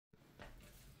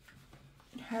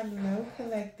Hello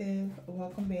collective,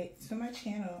 welcome back to my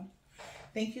channel.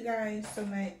 Thank you guys so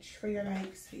much for your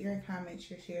likes, your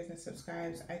comments, your shares, and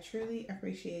subscribes. I truly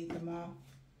appreciate them all.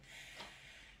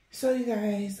 So you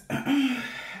guys,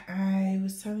 I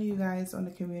was telling you guys on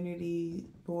the community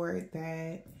board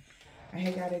that I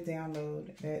had got a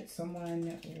download that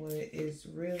someone is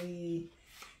really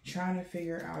trying to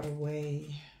figure out a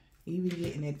way, even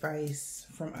getting advice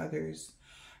from others.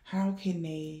 How can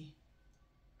they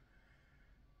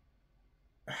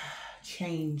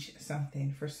change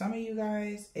something? For some of you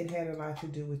guys, it had a lot to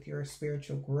do with your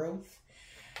spiritual growth.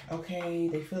 Okay,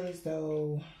 they feel as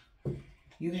though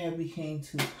you have become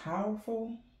too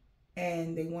powerful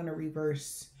and they want to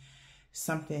reverse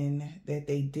something that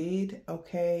they did.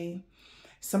 Okay,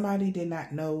 somebody did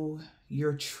not know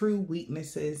your true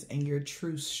weaknesses and your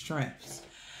true strengths.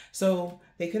 So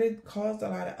they could have caused a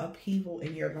lot of upheaval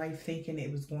in your life thinking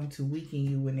it was going to weaken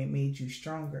you when it made you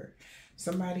stronger.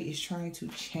 Somebody is trying to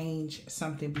change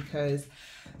something because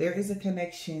there is a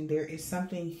connection. There is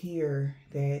something here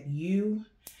that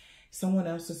someone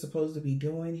else is supposed to be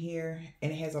doing here.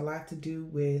 And it has a lot to do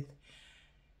with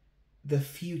the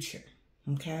future.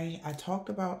 Okay. I talked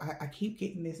about, I keep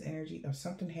getting this energy of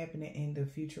something happening in the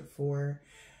future for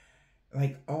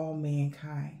like all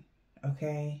mankind.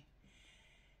 Okay.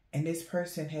 And this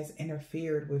person has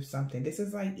interfered with something. This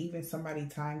is like even somebody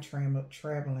time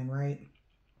traveling, right?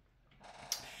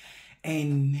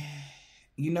 And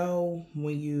you know,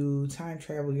 when you time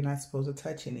travel, you're not supposed to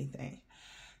touch anything.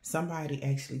 Somebody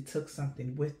actually took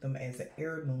something with them as an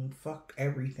heirloom, fucked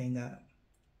everything up.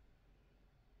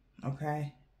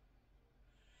 Okay?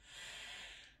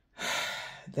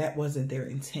 That wasn't their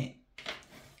intent.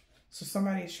 So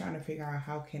somebody is trying to figure out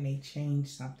how can they change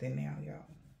something now, y'all.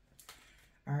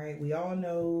 All right, we all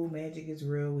know magic is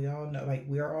real. We all know, like,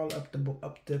 we're all up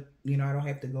the, you know, I don't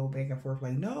have to go back and forth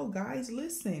like, no, guys,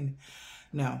 listen.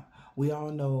 No, we all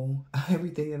know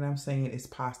everything that I'm saying is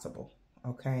possible,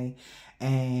 okay?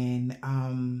 And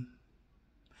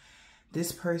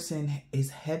this person is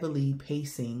heavily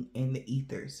pacing in the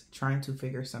ethers, trying to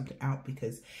figure something out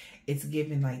because it's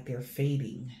given like they're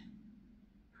fading.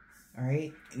 All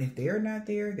right. And if they're not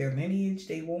there, their lineage,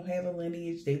 they won't have a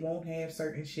lineage. They won't have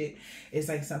certain shit. It's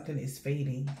like something is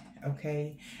fading.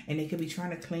 Okay. And they could be trying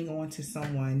to cling on to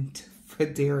someone for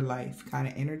their life kind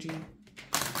of energy.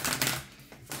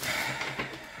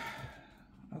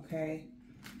 Okay.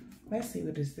 Let's see.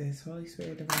 What is this? Holy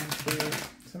Spirit, Divine Spirit.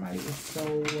 Somebody is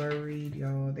so worried,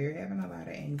 y'all. They're having a lot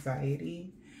of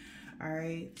anxiety. All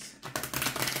right.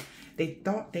 They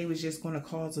thought they was just going to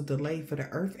cause a delay for the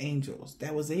earth angels.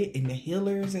 That was it. And the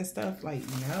healers and stuff. Like,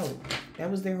 no.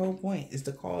 That was their whole point. Is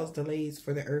to cause delays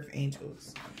for the earth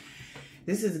angels.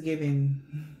 This is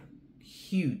given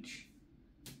huge.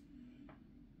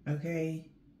 Okay.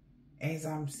 As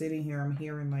I'm sitting here, I'm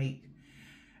hearing like,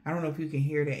 I don't know if you can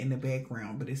hear that in the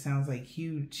background, but it sounds like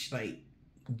huge, like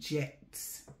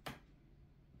jets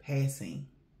passing.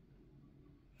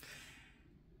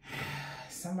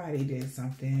 Somebody did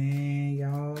something,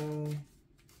 y'all.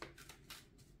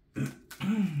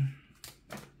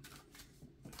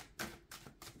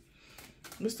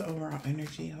 What's the overall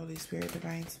energy? Holy Spirit,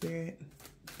 Divine Spirit.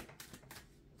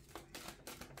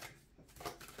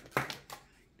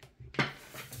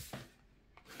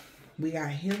 We got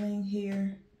healing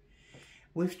here.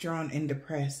 Withdrawn and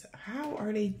depressed. How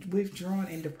are they withdrawn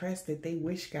and depressed that they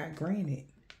wish got granted?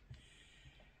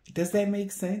 Does that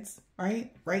make sense?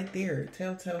 Right? Right there.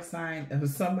 Telltale sign of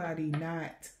somebody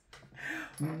not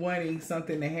wanting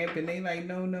something to happen. They like,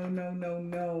 no, no, no, no,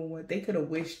 no. They could have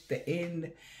wished to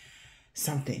end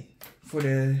something for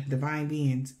the divine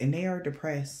beings. And they are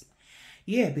depressed.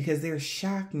 Yeah, because they're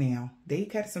shocked now. They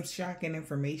got some shocking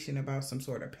information about some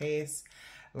sort of past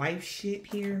life shit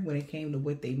here when it came to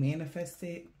what they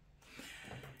manifested.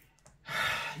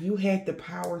 You had the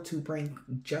power to bring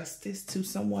justice to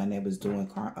someone that was doing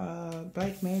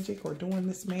black magic or doing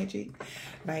this magic.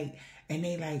 Like, and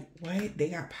they like, what? They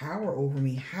got power over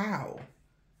me. How?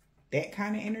 That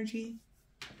kind of energy.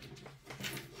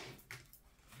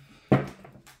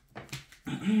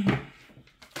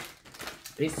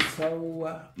 It's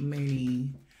so many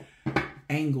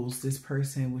angles this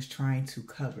person was trying to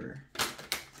cover.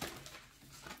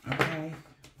 Okay.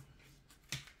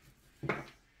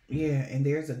 Yeah, and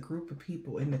there's a group of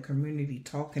people in the community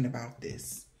talking about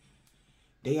this.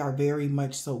 They are very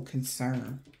much so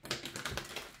concerned.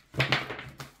 All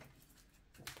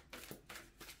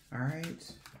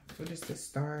right. What is the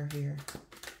star here?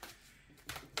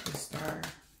 The star.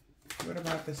 What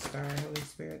about the star? Holy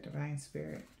Spirit, Divine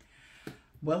Spirit.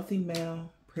 Wealthy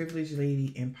male, privileged lady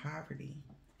in poverty.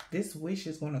 This wish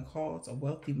is going to cause a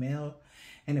wealthy male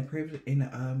and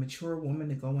a mature woman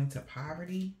to go into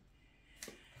poverty.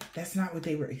 That's not what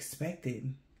they were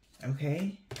expecting,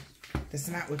 okay? That's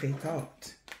not what they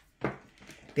thought.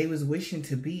 They was wishing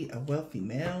to be a wealthy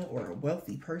male or a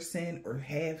wealthy person or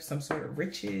have some sort of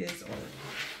riches or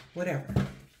whatever,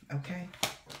 okay?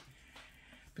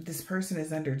 But this person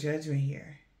is under judgment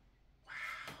here.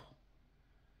 Wow.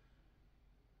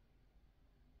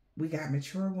 We got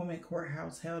mature woman,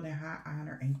 courthouse, held in high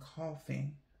honor, and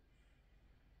coffin.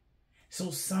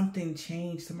 So something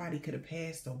changed. Somebody could have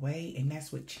passed away, and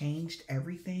that's what changed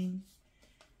everything.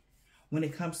 When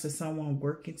it comes to someone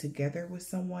working together with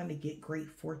someone to get great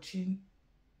fortune,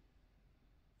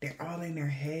 they're all in their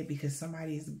head because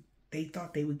they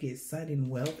thought they would get sudden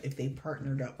wealth if they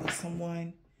partnered up with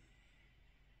someone.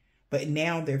 But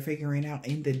now they're figuring out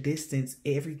in the distance,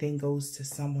 everything goes to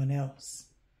someone else.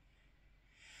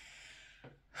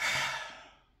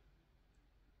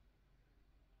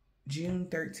 June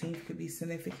 13th could be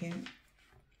significant.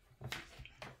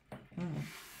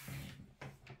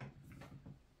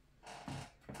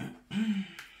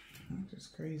 That's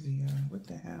just crazy, y'all. What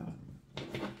the hell?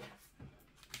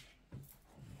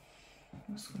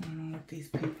 What's going on with these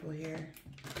people here?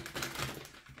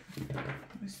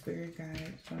 My spirit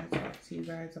guides want to talk to you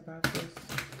guys about this.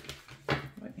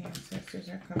 What ancestors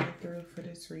are coming through for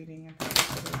this reading?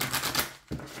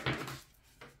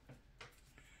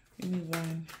 Give me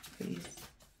one, please.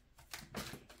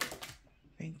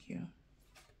 Thank you.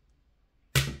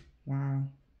 Wow.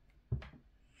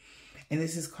 And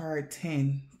this is card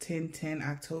 10. 10-10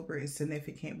 October is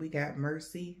significant. We got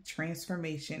mercy,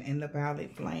 transformation, and the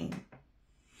violet flame.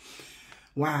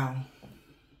 Wow.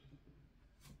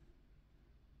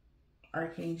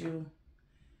 Archangel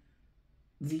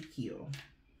Ezekiel.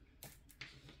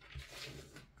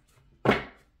 Wow.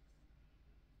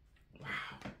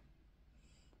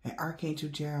 And Archangel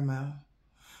Jeremiah.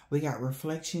 We got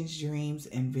reflections, dreams,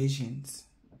 and visions.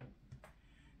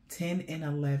 10 and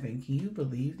 11. Can you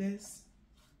believe this?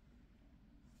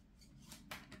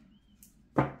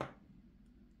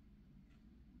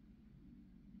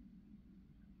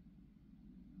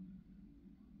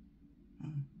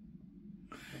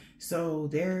 So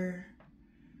they're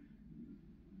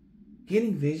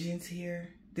getting visions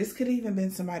here. This could even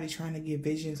been somebody trying to get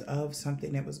visions of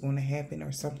something that was going to happen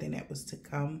or something that was to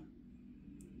come.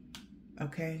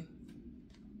 Okay.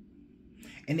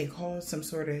 And it caused some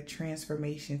sort of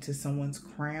transformation to someone's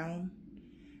crown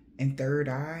and third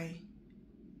eye.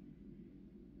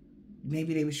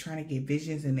 Maybe they was trying to get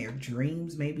visions in their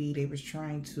dreams. Maybe they was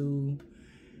trying to,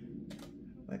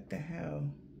 what the hell?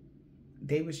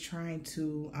 They was trying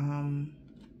to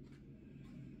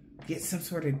get some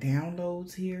sort of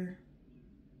downloads here.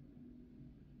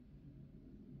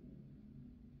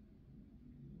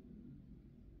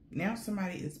 Now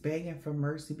somebody is begging for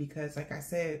mercy because, like I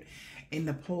said in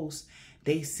the post,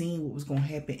 they seen what was going to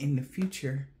happen in the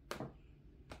future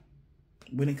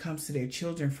when it comes to their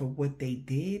children for what they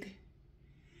did.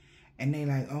 And they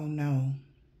like, oh no.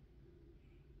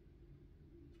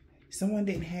 Someone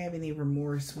didn't have any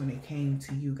remorse when it came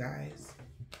to you guys.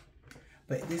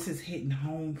 But this is hitting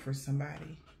home for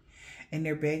somebody. And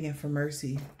they're begging for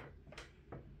mercy.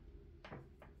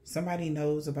 Somebody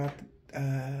knows about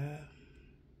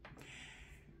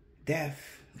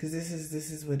death. Because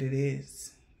this is what it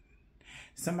is.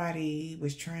 Somebody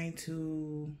was trying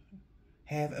to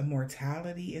have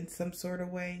immortality in some sort of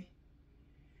way.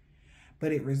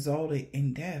 But it resulted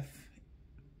in death.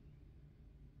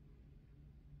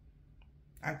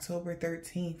 October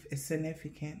 13th is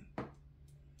significant.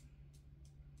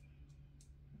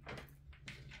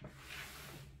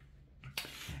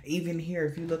 Even here,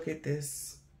 if you look at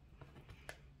this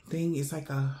thing, it's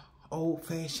like a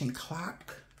old-fashioned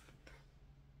clock.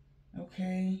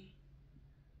 Okay.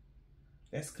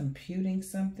 That's computing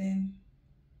something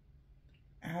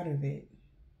out of it.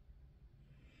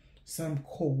 Some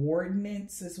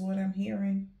coordinates is what I'm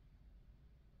hearing.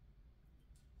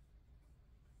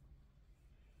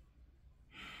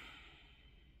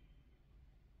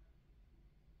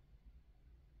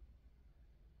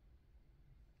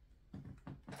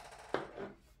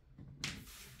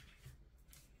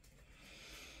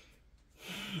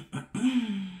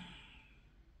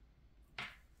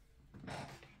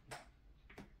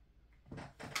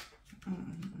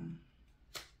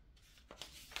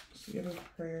 Get a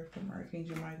prayer from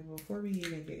Archangel Michael before we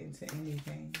even get into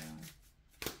anything.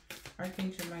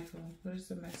 Archangel Michael, what is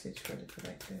the message for the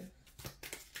collective?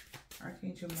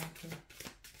 Archangel Michael,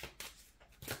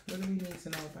 what do we need to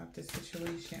know about this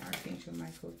situation? Archangel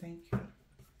Michael, thank you.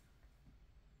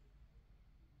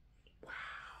 Wow.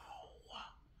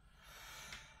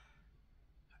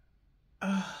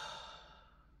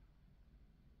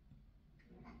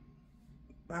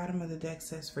 Bottom of the deck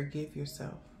says forgive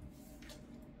yourself.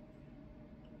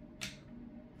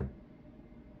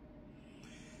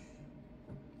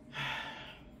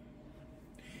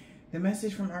 The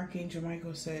message from Archangel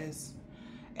Michael says,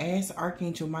 ask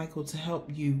Archangel Michael to help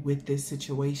you with this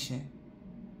situation.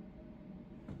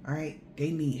 All right?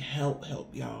 They need help,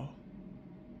 y'all.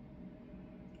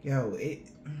 Yo, let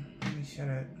me shut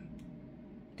up.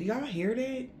 Do y'all hear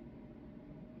that?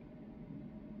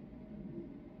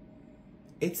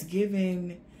 It's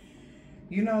giving,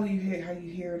 you know, you hear how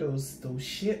you hear those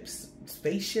ships,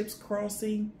 spaceships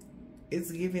crossing?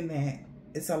 It's giving that.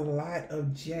 It's a lot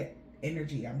of jet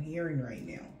energy I'm hearing right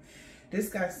now. This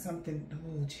got something,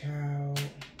 oh child.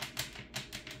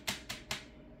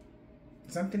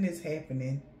 Something is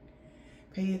happening.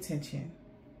 Pay attention.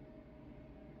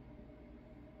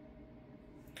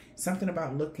 Something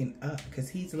about looking up, because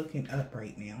he's looking up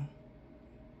right now.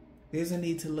 There's a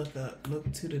need to look up.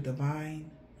 Look to the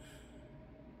divine.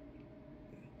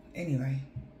 Anyway.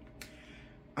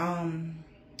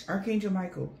 Archangel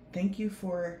Michael, thank you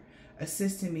for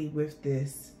assisting me with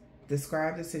this.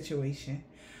 Describe the situation.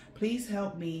 Please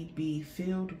help me be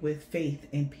filled with faith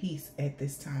and peace at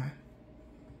this time.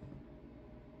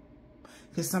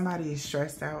 Because somebody is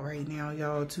stressed out right now,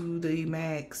 y'all, to the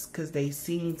max. Because they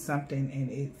seen something and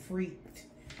it freaked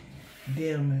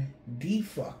them the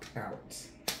fuck out.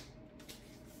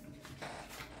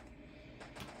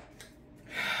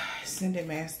 Ascended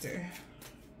Master.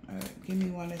 Give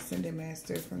me one Ascended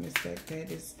Master from this deck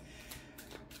that is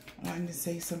wanting to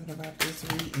say something about this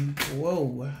reading.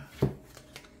 Whoa.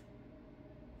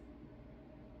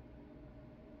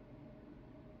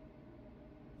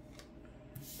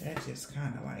 That just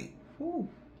kind of like, whew.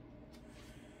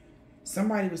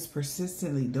 Somebody was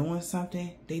persistently doing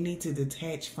something. They need to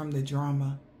detach from the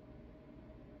drama.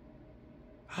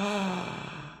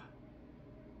 Ah.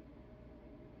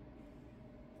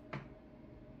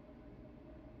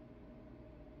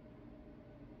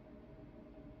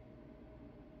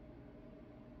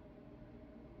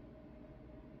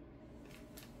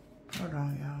 Hold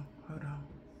on, y'all. Hold on.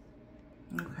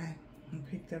 Okay. I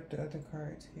picked up the other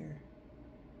cards here.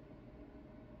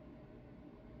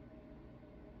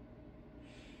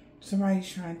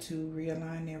 Somebody's trying to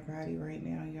realign their body right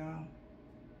now, y'all.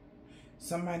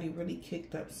 Somebody really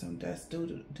kicked up some dust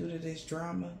due to this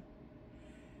drama.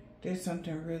 There's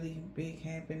something really big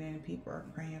happening and people are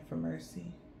praying for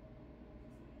mercy.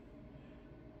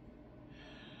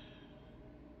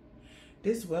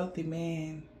 This wealthy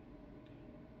man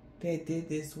that did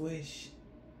this wish,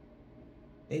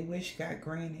 they wish got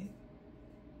granted.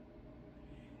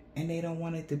 And they don't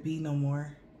want it to be no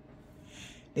more.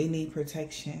 They need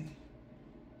protection.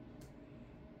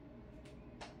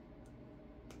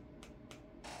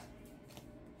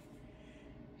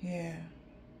 Yeah.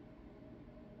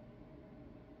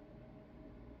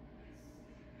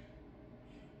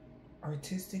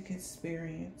 Artistic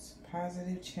experience,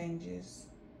 positive changes.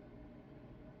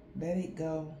 Let it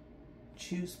go.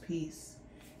 Choose peace.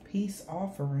 Peace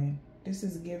offering. This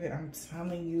is given, I'm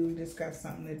telling you, this got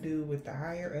something to do with the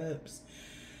higher ups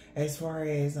as far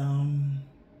as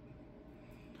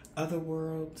other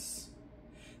worlds.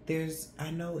 There's,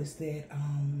 I know it's that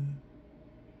oh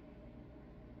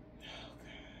God,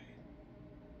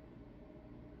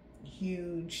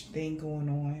 huge thing going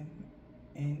on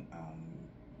in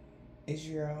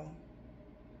Israel.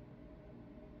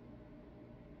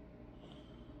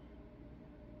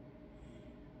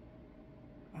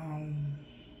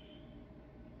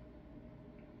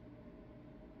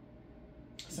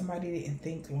 Somebody didn't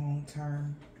think long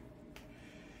term.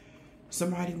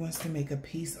 Somebody wants to make a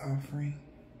peace offering.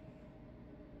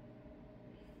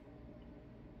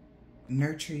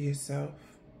 Nurture yourself.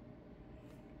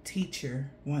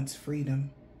 Teacher wants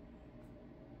freedom.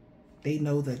 They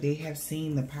know that they have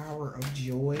seen the power of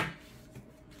joy.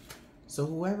 So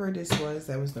whoever this was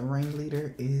that was the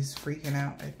ringleader is freaking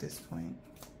out at this point.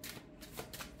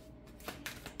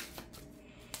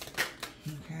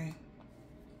 Okay.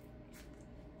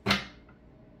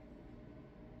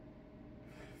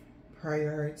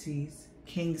 Priorities.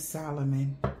 King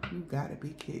Solomon. You gotta be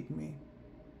kidding me.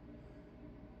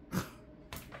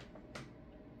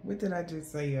 What did I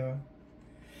just say, y'all?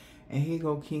 And here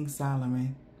go King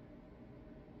Solomon.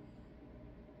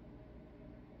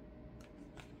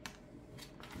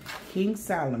 King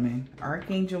Solomon,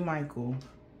 Archangel Michael,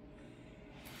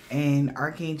 and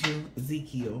Archangel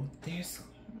Ezekiel. There's,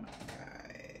 oh my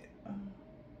God.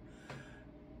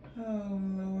 Oh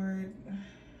Lord,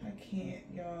 I can't,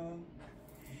 y'all.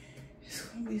 It's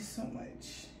gonna be so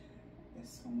much.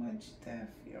 There's so much death,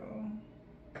 y'all.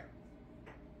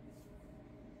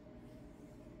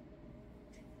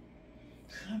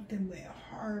 Something went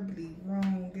horribly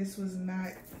wrong. This was not...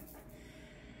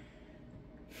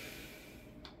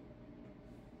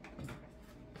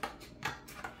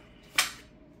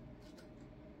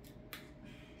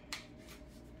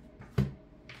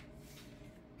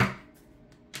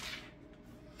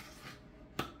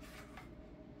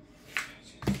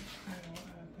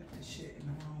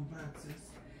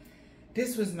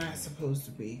 This was not supposed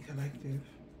to be collective.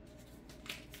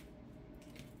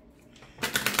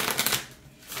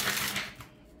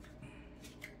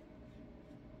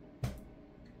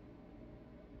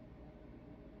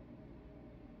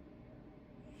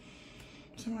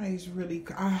 Somebody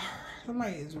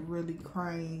is really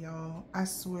crying, y'all. I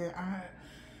swear,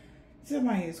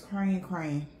 somebody is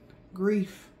crying.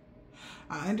 Grief.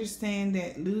 I understand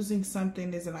that losing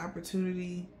something is an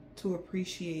opportunity to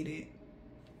appreciate it.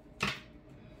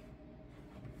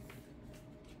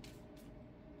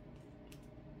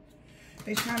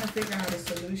 They're trying to figure out a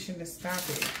solution to stop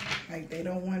it. Like, they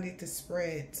don't want it to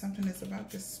spread. Something is about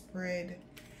to spread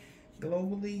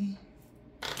globally.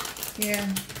 Yeah.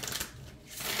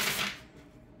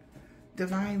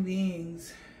 Divine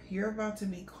beings, you're about to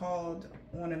be called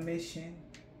on a mission.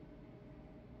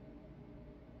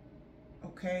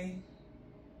 Okay?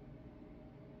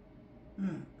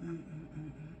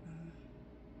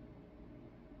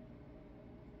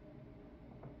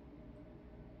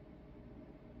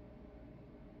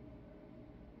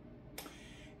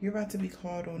 You're about to be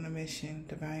called on a mission,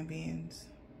 divine beings.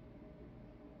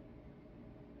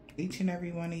 Each and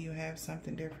every one of you have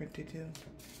something different to do.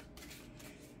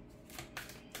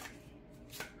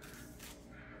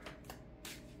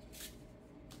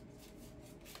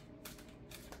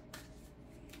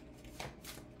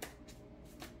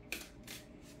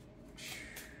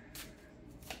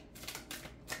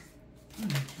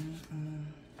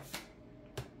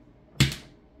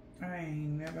 I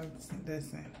ain't never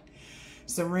listen.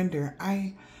 Surrender.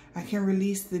 I can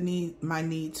release my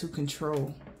need to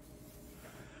control.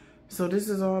 So this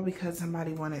is all because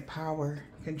somebody wanted power,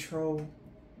 control.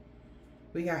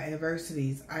 We got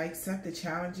adversities. I accept the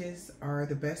challenges are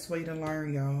the best way to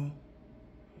learn, y'all.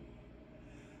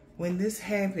 When this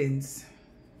happens,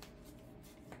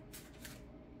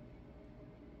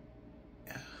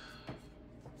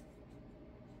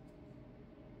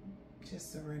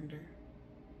 just surrender.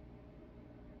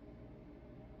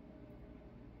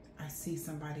 I see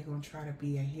somebody gonna try to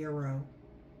be a hero.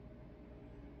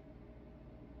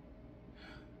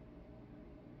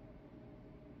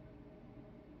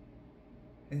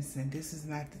 Listen, this is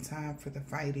not the time for the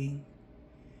fighting.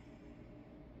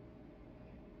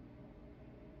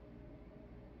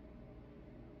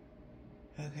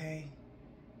 Okay?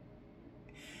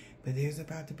 But there's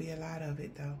about to be a lot of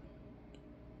it, though.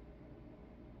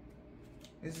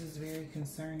 This is very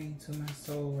concerning to my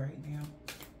soul right now.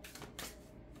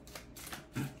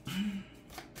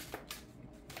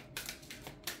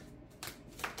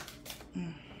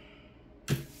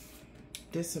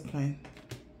 Discipline.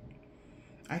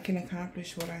 I can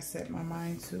accomplish what I set my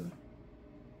mind to.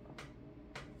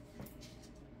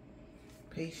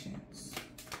 Patience.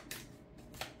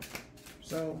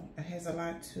 So it has a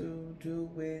lot to do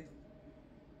with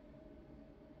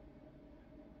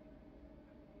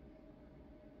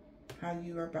how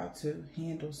you are about to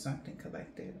handle something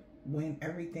collective when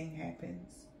everything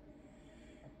happens.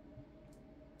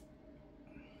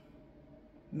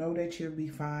 Know that you'll be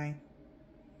fine.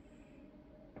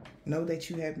 Know that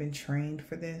you have been trained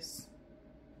for this.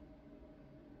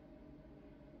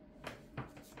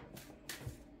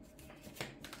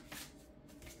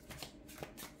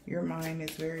 Your mind is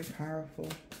very powerful.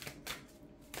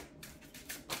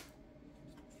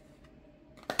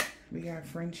 We got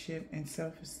friendship and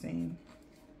self-esteem,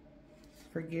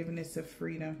 forgiveness of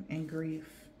freedom and grief,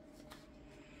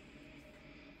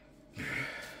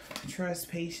 trust,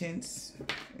 patience.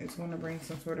 It's going to bring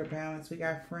some sort of balance. We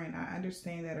got friend. I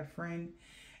understand that a friend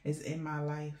is in my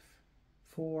life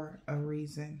for a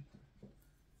reason.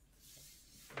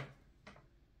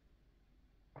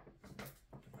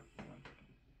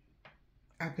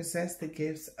 I possess the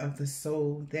gifts of the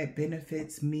soul that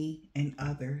benefits me and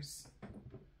others.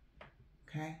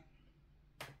 Okay?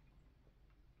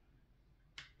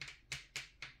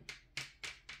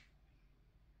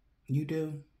 You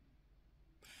do.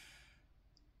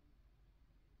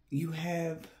 You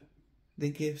have the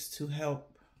gifts to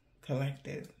help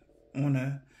collective on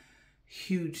a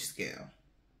huge scale.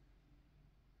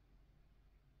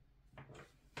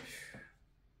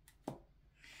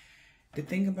 The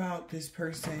thing about this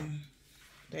person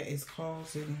that is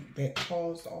that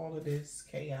caused all of this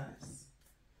chaos.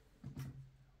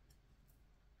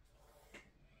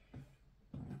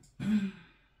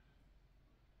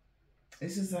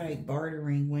 This is like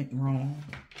bartering went wrong.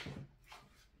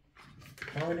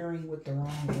 Bartering with the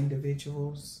wrong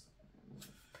individuals.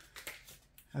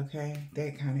 Okay,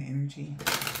 that kind of energy.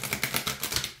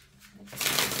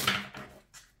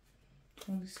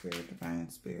 Holy Spirit, Divine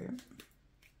Spirit.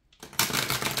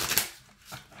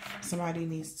 Somebody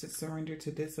needs to surrender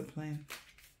to discipline.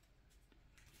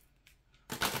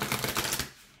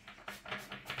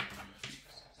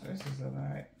 This is a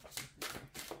lot.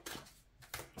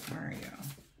 Alright, y'all.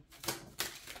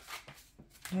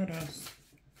 What else?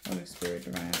 Holy Spirit,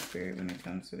 Divine Spirit, when it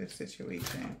comes to this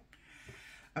situation.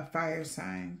 A fire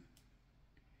sign.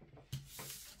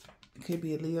 It could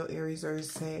be a Leo, Aries, or a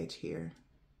Sag here.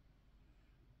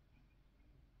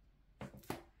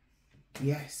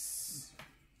 Yes.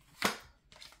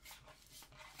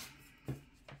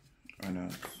 What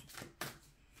else?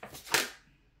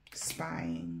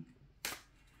 Spying.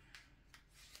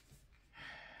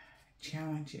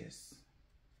 Challenges.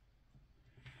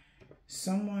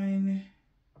 Someone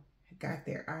got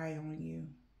their eye on you.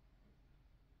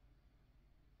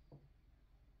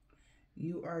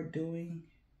 You are doing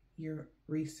your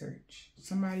research.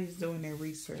 Somebody's doing their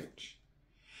research.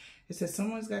 It says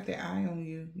someone's got their eye on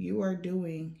you. You are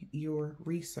doing your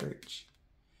research.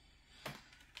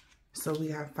 So we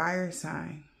have fire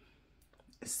sign,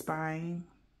 spying,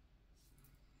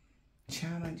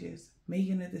 challenges,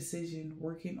 making a decision,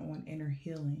 working on inner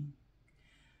healing.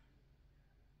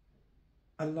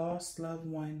 A lost loved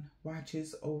one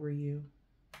watches over you.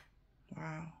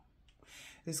 Wow.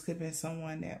 This could have been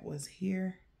someone that was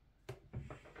here.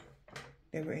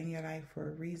 They were in your life for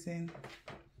a reason.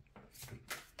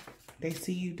 They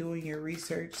see you doing your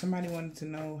research. Somebody wanted to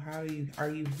know are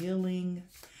you healing?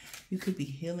 You could be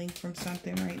healing from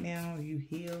something right now. Are you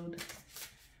healed?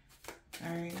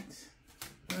 All right.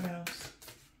 What else?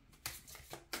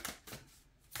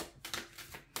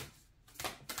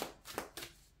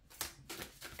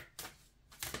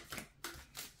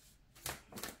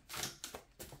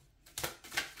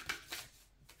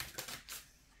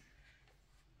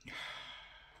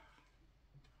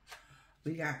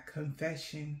 We got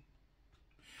confession.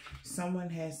 Someone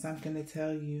has something to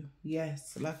tell you.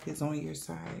 Yes, luck is on your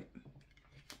side.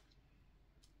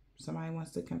 Somebody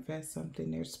wants to confess something.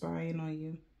 They're spying on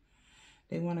you.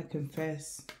 They want to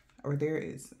confess, or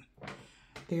there's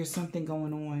something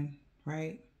going on,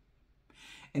 right?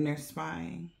 And they're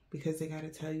spying because they got to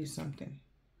tell you something.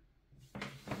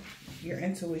 Your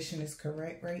intuition is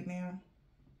correct right now.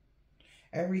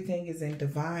 Everything is in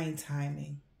divine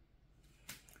timing.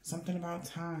 Something about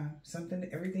time.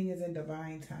 Everything is in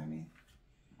divine timing.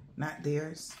 Not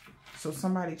theirs. So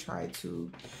somebody tried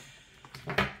to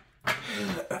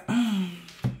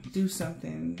do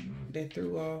something that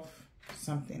threw off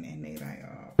something and they like,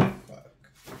 oh, fuck.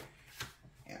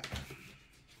 Yeah.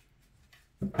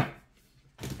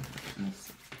 Let's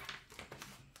see.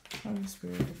 Holy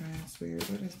Spirit, Divine Spirit,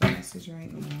 what is the message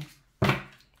right now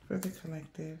for the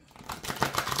collective?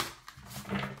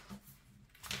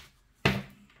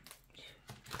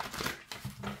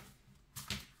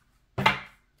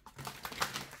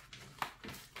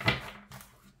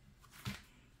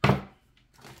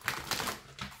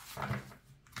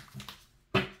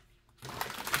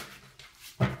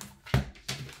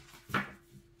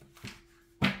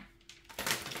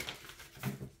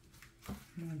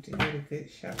 To get a good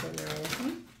chaparral.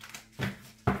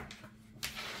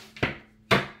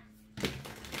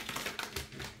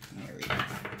 There we go.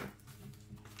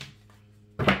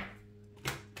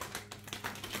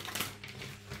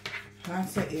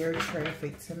 Lots of air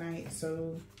traffic tonight,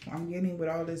 so I'm getting with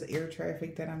all this air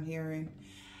traffic that I'm hearing.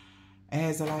 It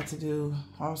has a lot to do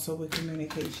also with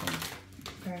communication.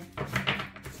 Okay.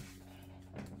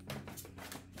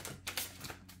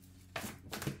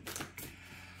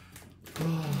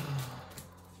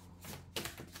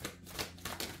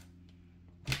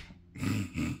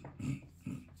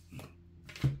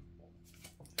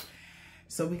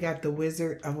 So we got the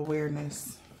Wizard of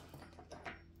Awareness.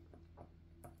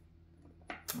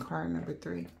 Card number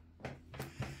 3.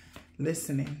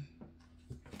 Listening.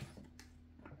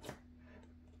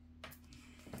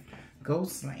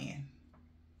 Ghostland.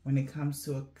 When it comes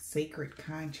to a sacred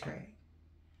contract.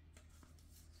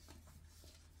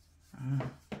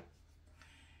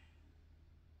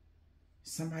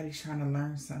 Somebody's trying to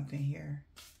learn something here.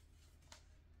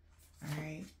 All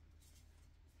right.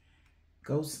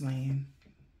 Ghostland.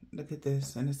 Look at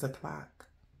this, and it's a clock.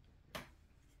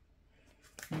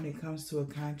 When it comes to a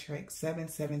contract,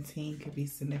 717 could be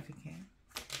significant.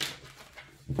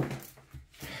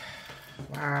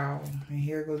 Wow. And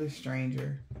here goes the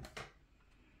stranger.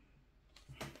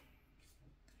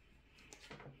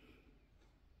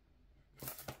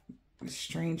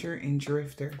 stranger and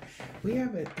drifter. We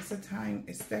have it's a time,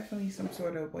 it's definitely some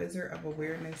sort of wizard of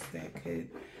awareness that could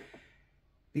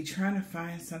be trying to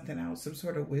find something out. Some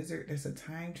sort of wizard that's a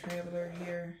time traveler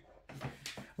here.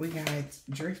 We got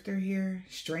drifter here,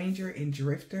 stranger and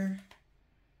drifter.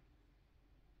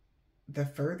 The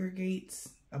further gates,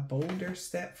 a bolder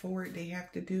step forward they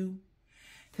have to do.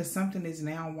 Because something is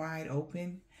now wide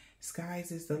open.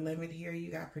 Skies is the limit here.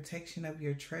 You got protection of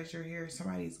your treasure here.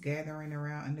 Somebody's gathering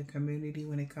around in the community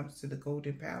when it comes to the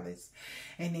Golden Palace.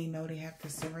 And they know they have to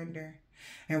surrender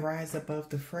and rise above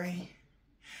the fray.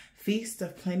 Feast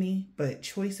of plenty, but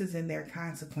choices in their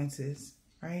consequences,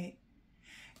 right?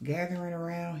 Gathering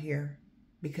around here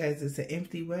because it's an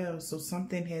empty well. So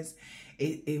something has,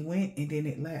 it went and then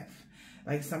it left.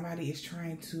 Like somebody is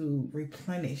trying to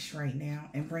replenish right now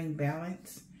and bring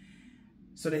balance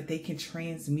so that they can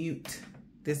transmute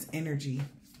this energy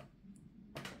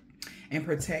and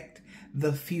protect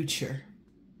the future.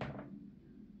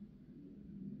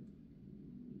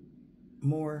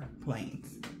 More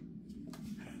planes.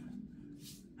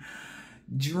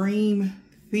 Dream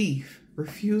thief.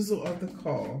 Refusal of the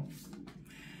call.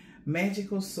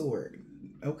 Magical sword.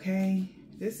 Okay.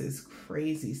 This is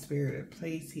crazy spirit of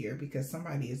place here because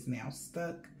somebody is now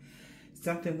stuck.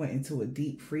 Something went into a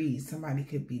deep freeze. Somebody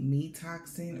could be meat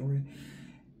toxin or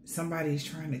somebody is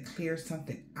trying to clear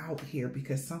something out here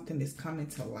because something is coming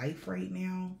to life right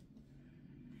now.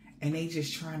 And they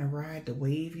just trying to ride the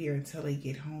wave here until they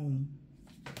get home.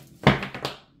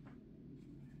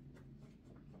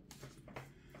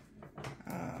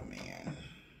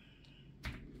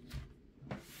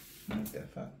 What the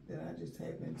fuck did I just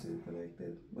tap into,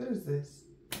 collective? What is this?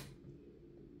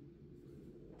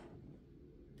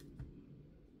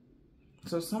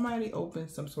 So somebody opened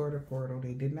some sort of portal.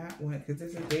 They did not want, because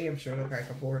this is damn sure look like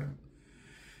a portal.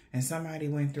 And somebody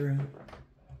went through.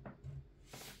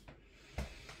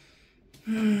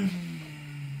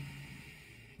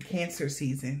 Cancer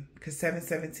season, because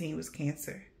 7/17 was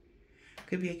Cancer.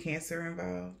 Could be a Cancer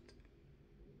involved.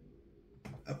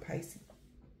 A Pisces.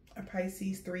 A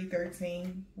Pisces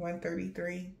 313,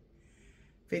 133,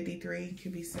 53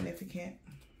 could be significant.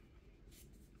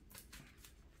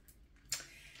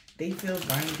 They feel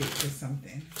binded to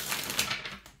something.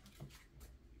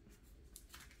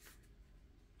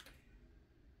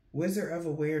 Wizard of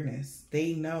awareness.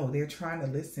 They know. They're trying to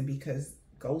listen because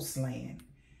Ghostland.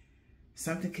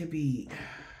 Something could be...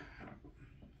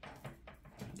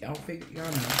 Y'all figure...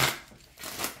 Y'all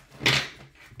know.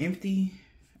 Empty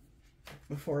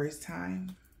before it's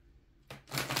time.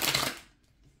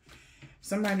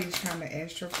 Somebody's trying to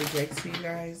astral project to you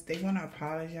guys. They want to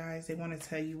apologize. They want to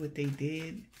tell you what they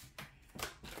did.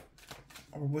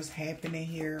 Or what's happening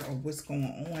here. Or what's going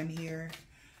on here.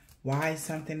 Why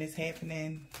something is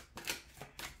happening.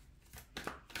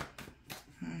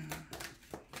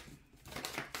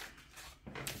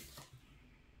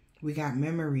 We got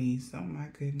memories. Oh my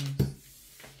goodness.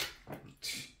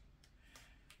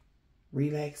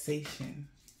 Relaxation.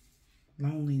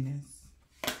 Loneliness.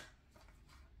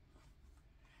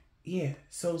 Yeah.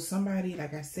 So somebody,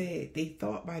 like I said, they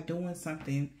thought by doing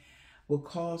something would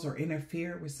cause or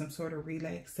interfere with some sort of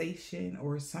relaxation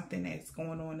or something that's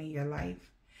going on in your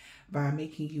life by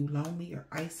making you lonely or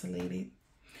isolated.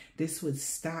 This would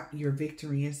stop your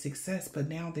victory and success. But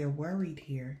now they're worried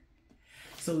here.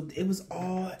 So it was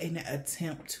all in an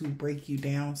attempt to break you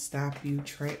down, stop you,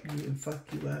 trap you, and fuck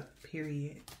you up,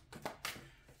 period.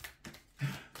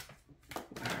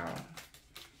 Wow.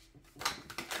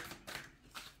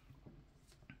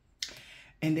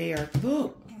 And they are,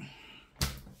 look,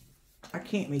 I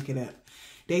can't make it up.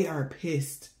 They are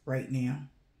pissed right now.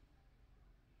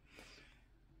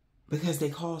 Because they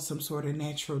caused some sort of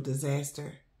natural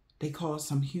disaster. They caused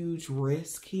some huge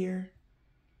risk here.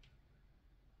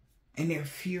 And they're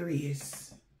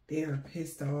furious. They are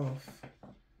pissed off.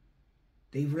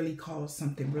 They really caused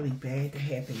something really bad to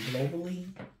happen globally.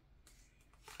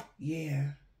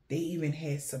 Yeah. They even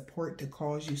had support to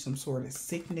cause you some sort of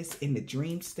sickness in the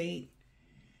dream state.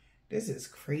 This is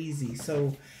crazy.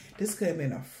 So this could have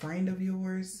been a friend of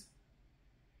yours.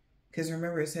 Because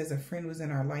remember, it says a friend was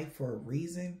in our life for a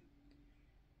reason.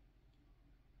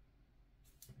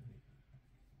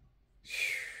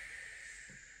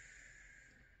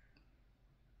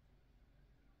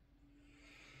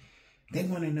 They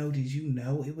want to know, did you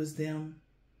know it was them?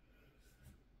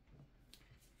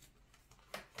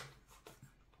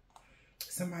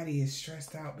 Somebody is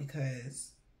stressed out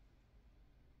because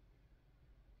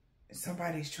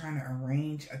somebody's trying to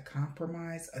arrange a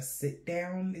compromise, a sit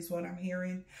down is what I'm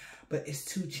hearing. But it's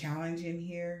too challenging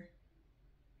here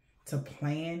to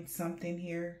plan something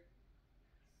here.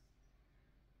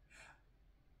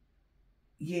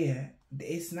 yeah,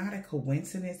 it's not a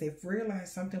coincidence. They've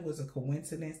realized something was a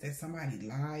coincidence, that somebody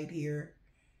lied here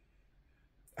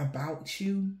about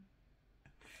you.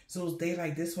 So they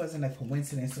like, this wasn't a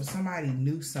coincidence. So somebody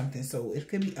knew something. So it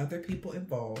could be other people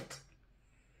involved.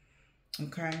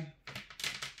 Okay.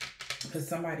 Because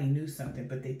somebody knew something,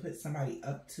 but they put somebody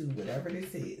up to whatever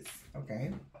this is.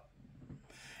 Okay.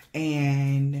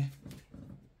 And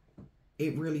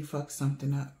it really fucked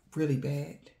something up really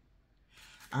bad.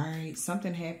 All right.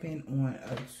 Something happened on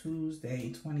a Tuesday,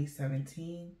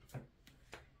 2017.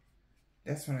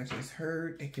 That's what I just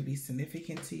heard. That could be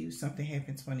significant to you. Something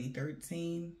happened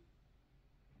 2013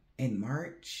 in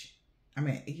March. I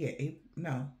mean,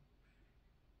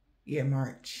 yeah,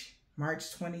 March.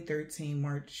 March 2013,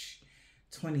 March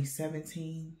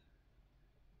 2017.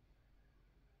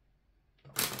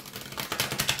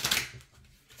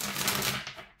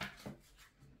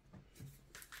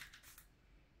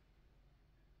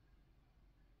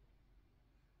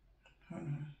 Hold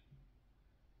on.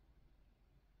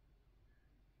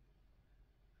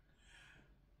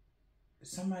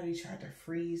 Somebody tried to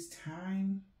freeze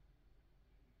time.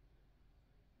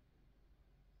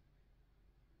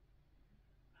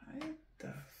 What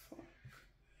the fuck?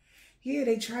 Yeah,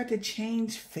 they tried to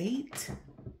change fate.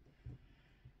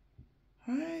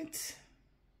 What?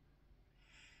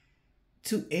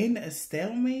 To end a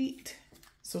stalemate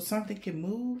so something can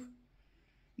move?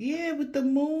 Yeah, with the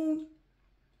moon.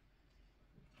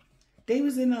 They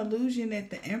was in an illusion that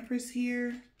the Empress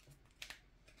here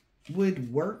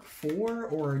would work for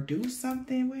or do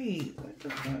something. Wait, what the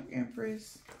fuck,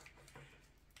 Empress?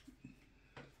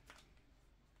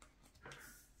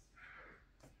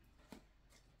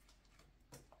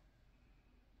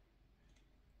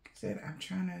 Said, I'm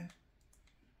trying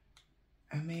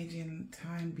to imagine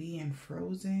time being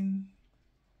frozen.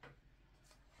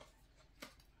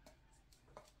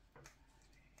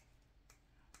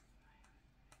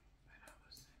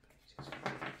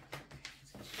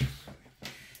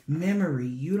 Memory,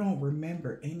 you don't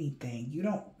remember anything. You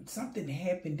don't, something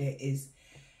happened that is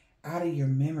out of your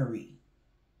memory.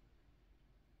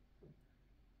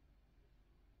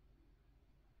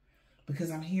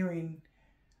 Because I'm hearing,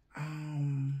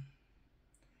 I'm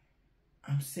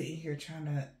sitting here trying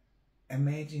to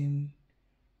imagine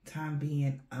time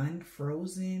being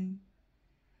unfrozen.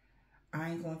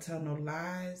 I ain't gonna tell no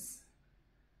lies.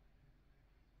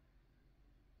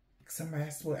 Somebody, I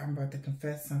swear, I'm about to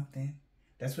confess something.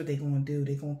 That's what they're going to do.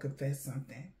 They're going to confess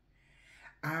something.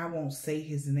 I won't say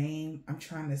his name. I'm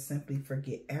trying to simply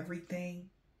forget everything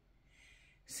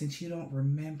since you don't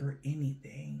remember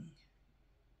anything.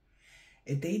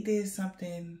 If they did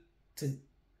something to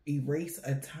erase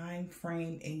a time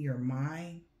frame in your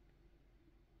mind,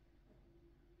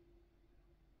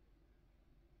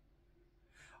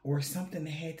 or something that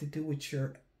had to do with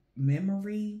your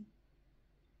memory,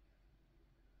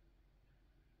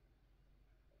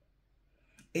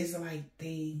 it's like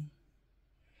they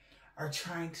are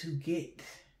trying to get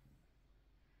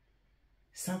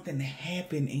something to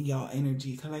happen in y'all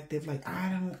energy collective. Like,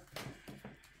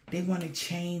 they want to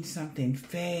change something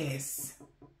fast.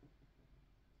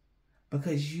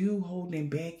 Because you holding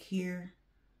back here,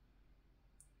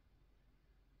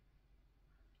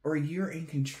 or you're in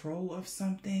control of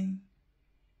something,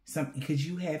 because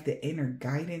you have the inner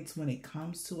guidance when it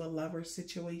comes to a lover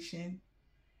situation.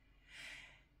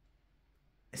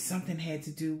 Something had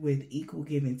to do with equal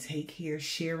give and take here,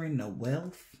 sharing the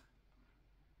wealth.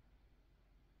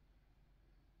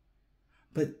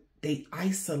 But they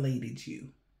isolated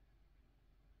you.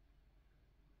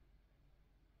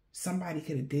 Somebody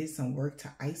could have did some work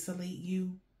to isolate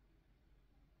you.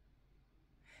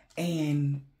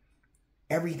 And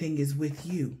everything is with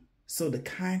you. So the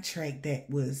contract that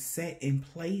was set in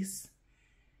place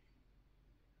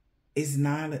is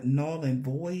not null and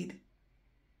void.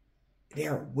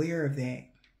 They're aware of that.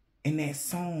 And that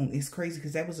song is crazy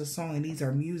because that was a song and these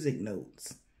are music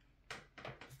notes.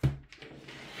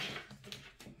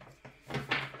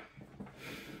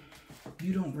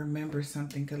 You don't remember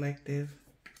something, collective.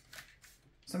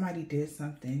 Somebody did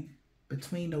something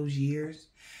between those years,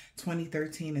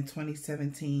 2013 and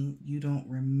 2017. You don't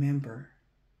remember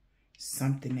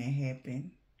something that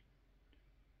happened.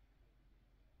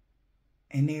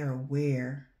 And they're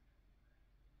aware.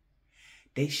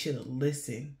 They should have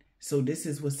listened. So this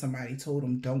is what somebody told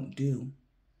them don't do.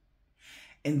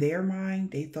 In their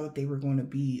mind, they thought they were going to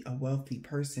be a wealthy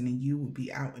person and you would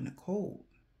be out in the cold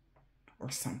or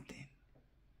something.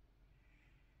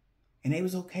 And they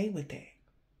was okay with that.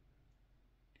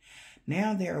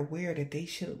 Now they're aware that they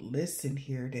should have listened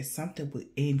here, that something would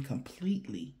end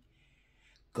completely.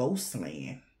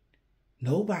 Ghostland.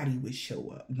 Nobody would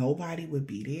show up. Nobody would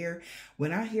be there.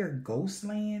 When I hear ghost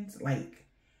lands, like,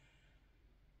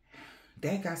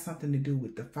 that got something to do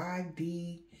with the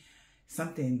 5D,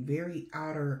 something very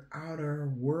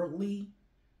outer worldly.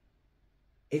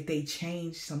 If they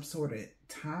change some sort of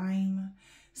time,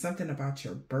 something about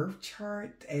your birth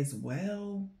chart as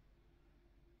well.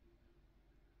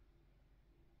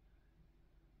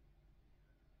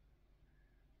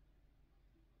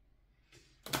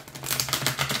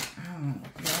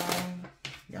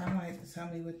 Y'all don't have to tell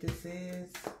me what this is.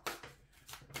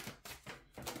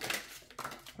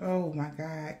 Oh my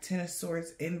God. 10 of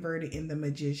Swords inverted in the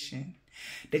Magician.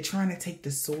 They're trying to take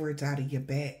the swords out of your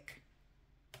back.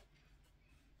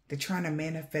 They're trying to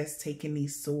manifest taking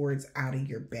these swords out of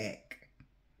your back.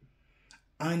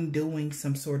 Undoing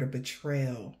some sort of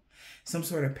betrayal. Some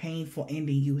sort of painful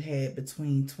ending you had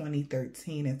between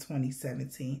 2013 and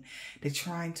 2017. They're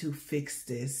trying to fix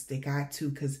this. They got to,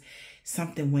 because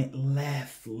something went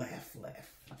left.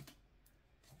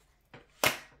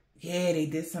 Yeah, they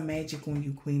did some magic on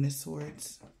you, Queen of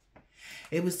Swords.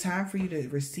 It was time for you to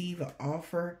receive an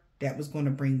offer that was going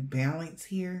to bring balance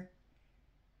here.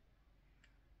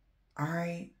 All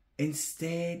right.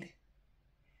 Instead,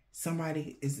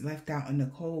 somebody is left out in the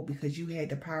cold because you had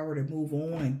the power to move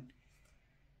on.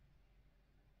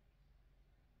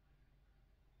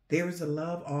 There was a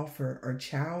love offer or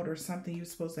child or something you're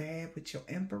supposed to have with your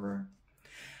emperor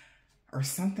or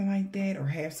something like that, or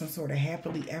have some sort of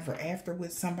happily ever after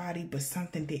with somebody, but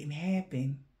something didn't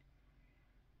happen.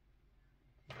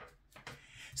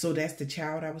 So that's the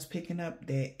child I was picking up,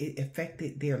 that it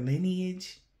affected their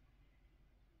lineage.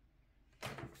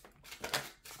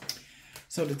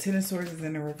 So the 10 of Swords is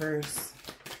in the reverse.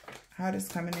 How this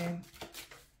coming in?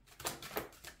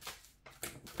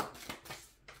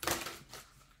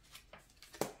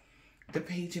 The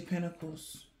Page of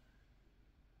Pentacles.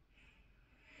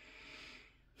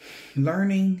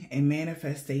 Learning and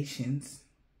manifestations.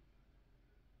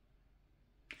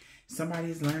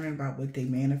 Somebody's learning about what they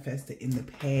manifested in the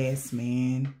past,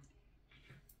 man.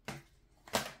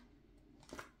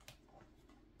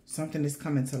 Something is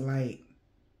coming to light.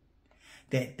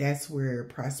 That's where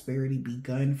prosperity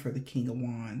begun for the King of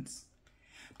Wands.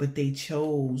 But they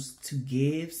chose to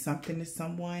give something to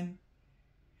someone,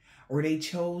 or they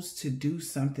chose to do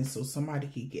something so somebody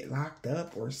could get locked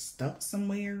up or stuck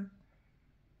somewhere.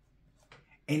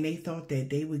 And they thought that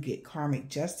they would get karmic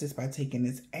justice by taking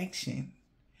this action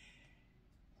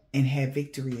and have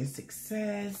victory and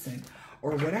success,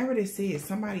 or whatever this is.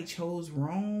 Somebody chose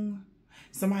wrong.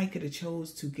 Somebody could have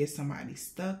chose to get somebody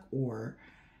stuck or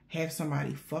have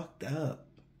somebody fucked up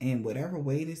in whatever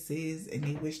way this is, and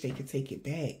they wish they could take it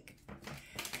back.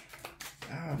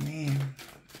 Oh, man.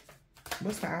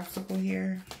 What's the obstacle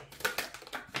here?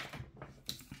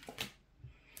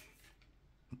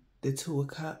 The Two of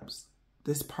Cups.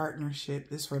 This partnership,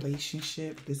 this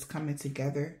relationship, this coming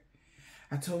together.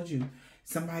 I told you,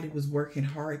 somebody was working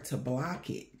hard to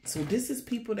block it. So this is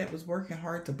people that was working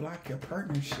hard to block your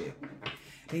partnership.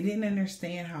 They didn't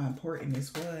understand how important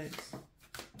this was.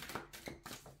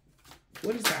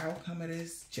 What is the outcome of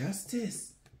this?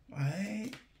 Justice.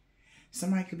 What?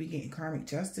 Somebody could be getting karmic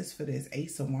justice for this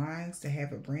Ace of Wands to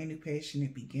have a brand new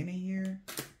passionate beginning here.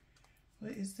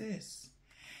 What is this?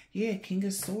 Yeah, King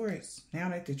of Swords. Now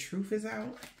that the truth is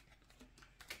out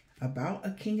about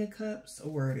a King of Cups,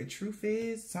 or the truth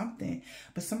is something.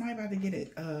 But somebody about to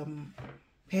get a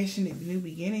passionate new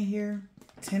beginning here.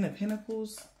 10 of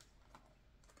Pentacles.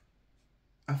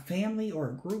 A family or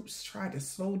groups try to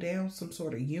slow down some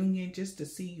sort of union just to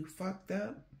see you fucked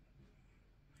up.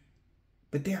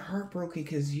 But they're heartbroken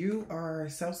because you are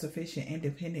self-sufficient,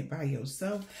 independent by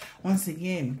yourself. Once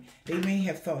again, they may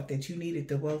have thought that you needed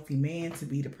the wealthy man to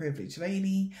be the privileged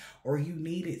lady, or you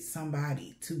needed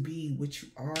somebody to be what you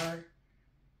are.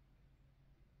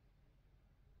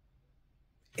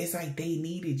 It's like they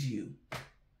needed you.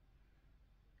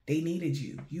 They needed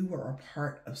you. You were a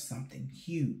part of something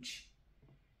huge.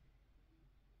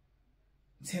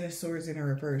 10 of Swords in a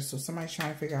reverse. So somebody's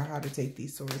trying to figure out how to take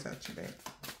these swords out your back.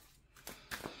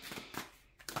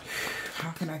 How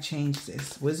can I change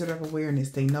this? Wizard of Awareness.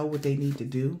 They know what they need to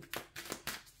do.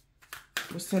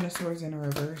 What's 10 of Swords in a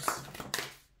reverse?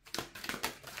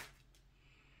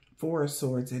 4 of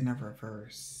Swords in a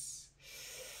reverse.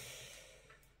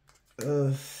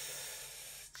 Ugh.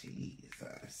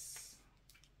 Jesus.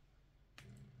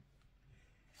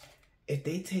 If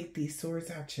they take these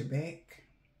swords out your back,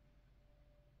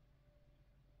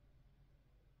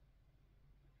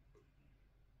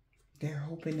 they're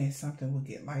hoping that something will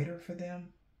get lighter for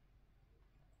them.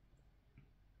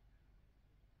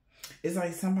 It's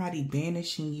like somebody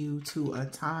banishing you to a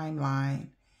timeline.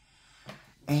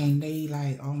 And they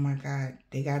like, oh my God,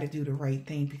 they got to do the right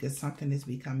thing because something is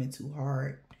becoming too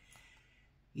hard.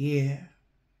 Yeah.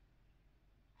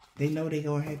 They know they're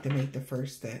going to have to make the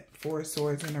first step. Four of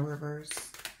Swords in the reverse.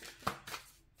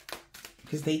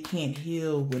 Because they can't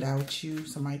heal without you.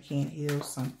 Somebody can't heal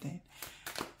something.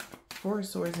 Four of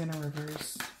Swords in the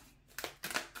reverse.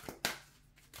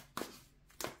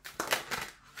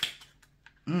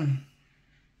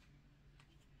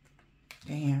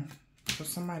 Damn. So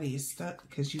somebody is stuck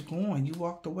because you're gone. You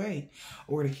walked away.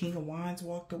 Or the King of Wands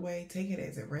walked away. Take it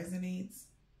as it resonates.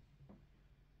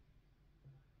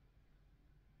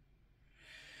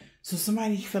 So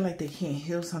somebody feel like they can't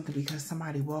heal something because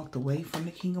somebody walked away from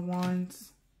the King of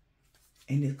Wands.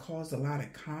 And it caused a lot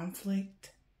of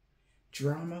conflict,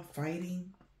 drama,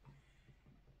 fighting.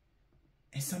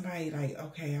 And somebody like,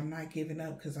 okay, I'm not giving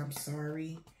up because I'm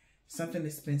sorry. Something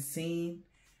that's been seen.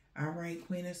 All right,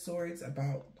 Queen of Swords,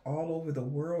 about all over the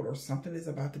world, or something is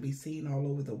about to be seen all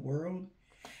over the world,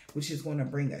 which is going to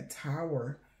bring a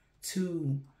tower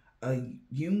to a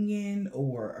union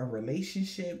or a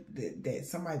relationship that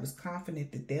somebody was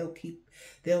confident that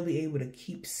they'll be able to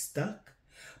keep stuck.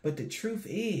 But the truth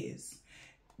is,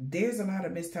 there's a lot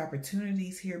of missed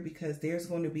opportunities here because there's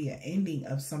going to be an ending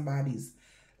of somebody's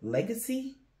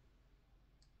legacy.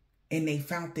 And they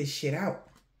found this shit out.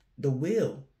 The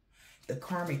will. The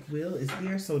karmic will is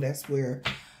there. So that's where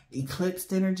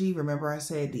eclipsed energy. Remember I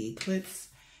said the eclipse,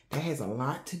 that has a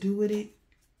lot to do with it.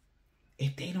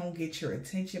 If they don't get your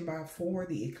attention by 4,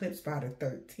 the eclipse by the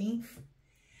 13th,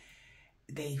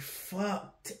 they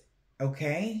fucked.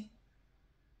 Okay?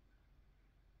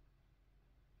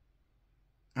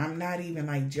 I'm not even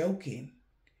like joking.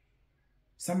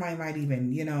 Somebody might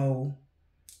even, you know,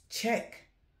 check.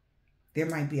 There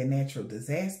might be a natural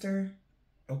disaster.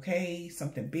 Okay,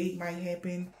 something big might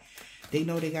happen. They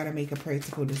know they got to make a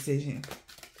practical decision.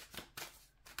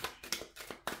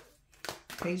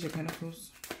 Page of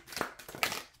Pentacles.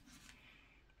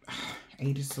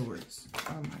 Eight of Swords.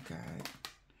 Oh my God.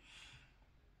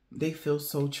 They feel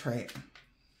so trapped.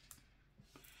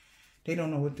 They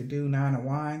don't know what to do. Nine of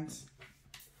Wands.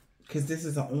 Because this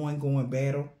is an ongoing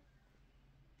battle.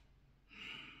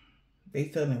 They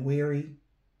feeling weary.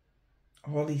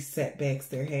 All these setbacks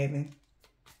they're having.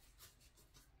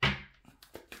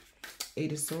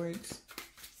 Eight of Swords.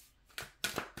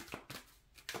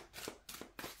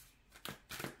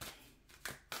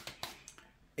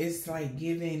 It's like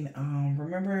giving,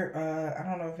 remember, I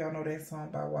don't know if y'all know that song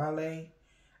by Wale.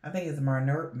 I think it's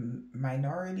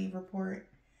Minority Report.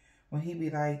 When he be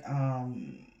like,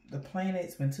 the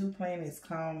planets, when two planets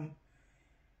come,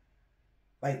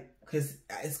 like, because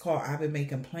it's called I've Been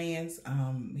Making Plans.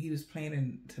 He was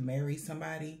planning to marry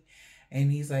somebody.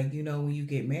 And he's like, you know, when you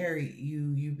get married,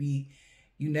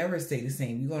 you never stay the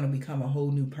same. You're going to become a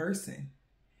whole new person.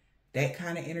 That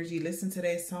kind of energy. Listen to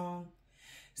that song.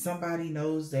 Somebody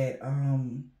knows that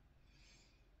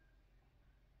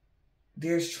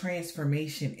there's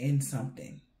transformation in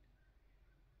something.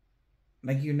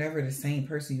 Like you're never the same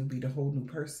person. You'll be the whole new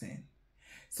person.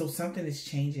 So something is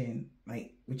changing,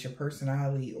 like with your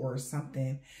personality or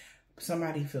something.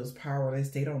 Somebody feels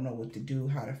powerless. They don't know what to do,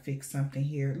 how to fix something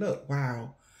here. Look,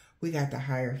 wow. We got the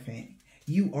Hierophant.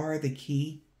 You are the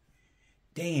key.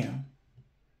 Damn.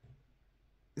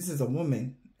 This is a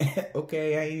woman.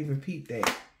 Okay, I ain't even peeped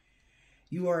that.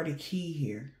 You are the key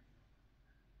here.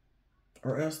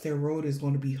 Or else their road is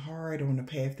going to be hard on the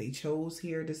path they chose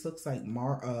here. This looks like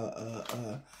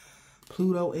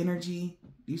Pluto energy.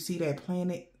 You see that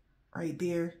planet right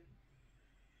there?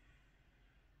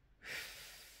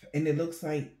 And it looks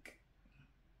like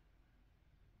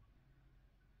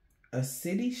a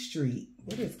city street.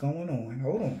 What is going on?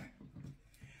 Hold on.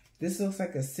 This looks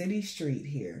like a city street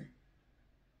here.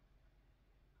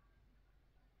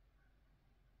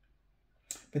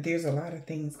 But there's a lot of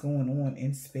things going on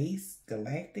in space,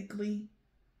 galactically.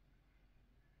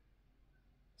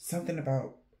 Something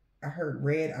about, I heard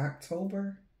Red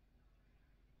October.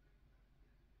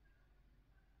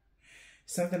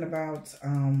 Something about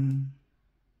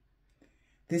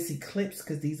this eclipse,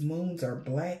 because these moons are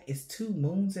black. It's 2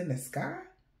 moons in the sky.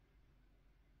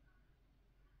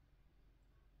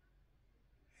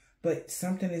 But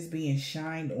something is being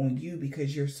shined on you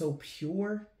because you're so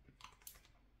pure.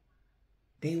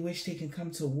 They wish they can come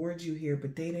towards you here,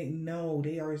 but they didn't know.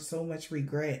 They are in so much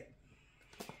regret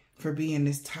for being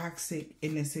this toxic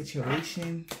in this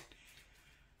situation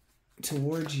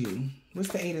towards you. What's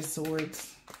the Eight of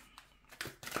Swords?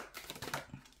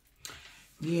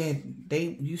 Yeah,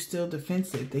 you still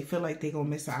defensive. They feel like they're going to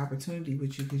miss an opportunity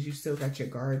with you because you still got your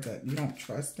guards up. You don't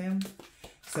trust them.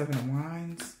 7 of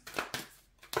Wands.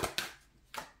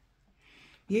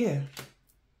 Yeah.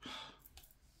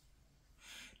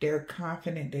 They're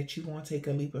confident that you're going to take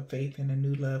a leap of faith in a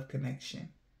new love connection.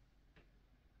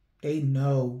 They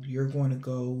know you're going to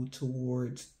go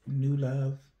towards new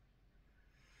love.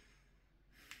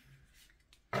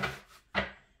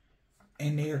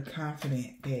 And they're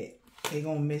confident that they're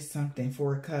going to miss something.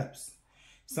 4 of Cups.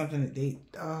 Something that they,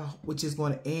 which is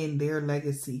going to end their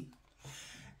legacy.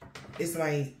 It's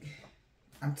like,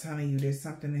 I'm telling you, there's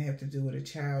something that have to do with a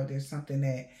child. There's something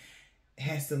that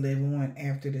has to live on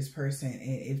after this person.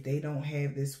 And if they don't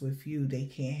have this with you, they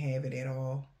can't have it at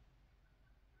all.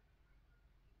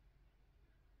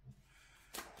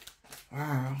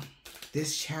 Wow.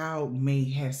 This child may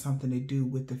have something to do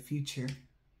with the future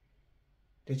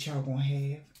that y'all gonna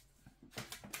have.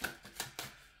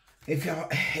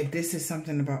 If this is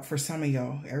something about, for some of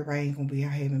y'all, everybody ain't gonna be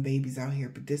out having babies out here,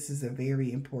 but this is a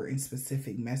very important,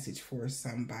 specific message for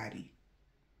somebody.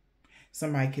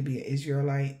 Somebody could be an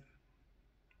Israelite.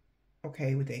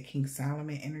 Okay, with that King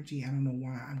Solomon energy. I don't know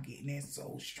why I'm getting that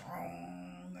so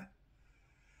strong.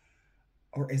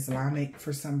 Or Islamic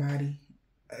for somebody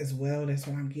as well. That's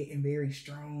what I'm getting, very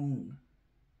strong.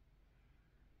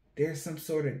 There's some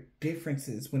sort of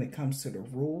differences when it comes to the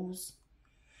rules.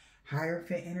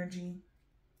 Hierophant energy.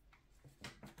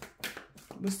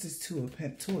 What's this 2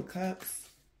 of Cups?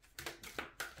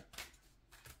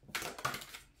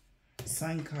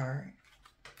 Sun card.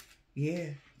 Yeah,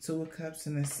 2 of Cups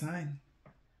and the Sun.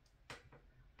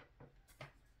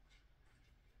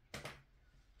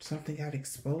 Something got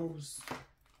exposed.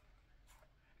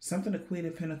 Something the Queen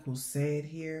of Pentacles said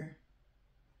here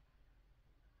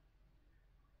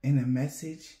in a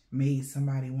message made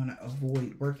somebody want to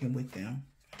avoid working with them.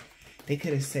 They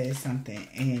could have said something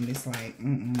and it's like,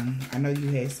 I know you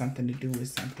had something to do with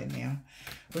something now.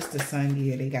 What's the Sun?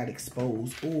 Yeah, they got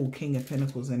exposed. Ooh, King of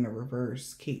Pentacles in the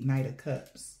reverse. Knight of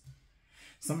Cups.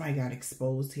 Somebody got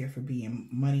exposed here for being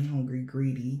money hungry,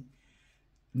 greedy,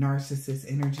 narcissist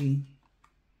energy.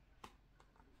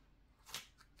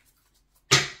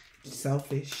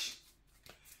 Selfish.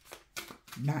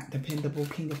 Not dependable.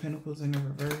 King of Pentacles in the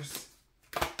reverse.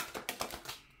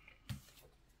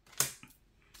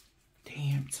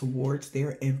 Damn, towards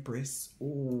their Empress.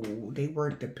 Ooh, they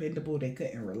weren't dependable. They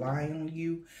couldn't rely on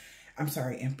you. I'm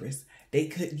sorry, Empress.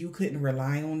 You couldn't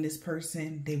rely on this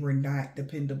person. They were not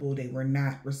dependable. They were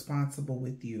not responsible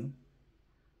with you.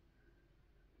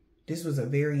 This was a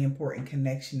very important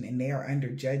connection and they are under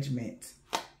judgment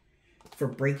for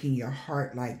breaking your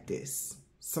heart like this.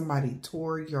 Somebody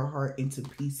tore your heart into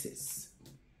pieces.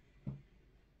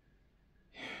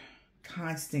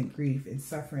 Constant grief and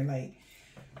suffering. Like,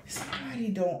 somebody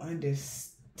don't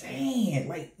understand.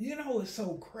 Like, you know, it's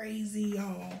so crazy,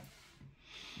 y'all.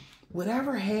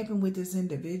 Whatever happened with this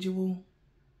individual,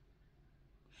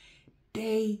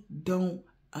 they don't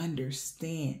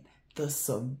understand the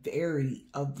severity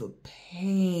of the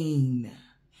pain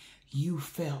you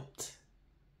felt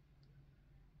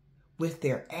with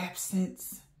their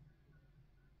absence.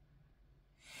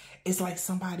 It's like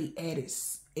somebody added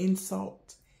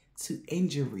insult to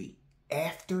injury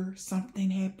after something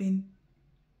happened.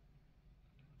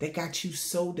 They got you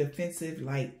so defensive.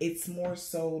 Like, it's more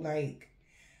so like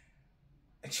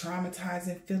a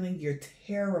traumatizing feeling. You're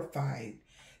terrified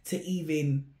to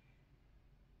even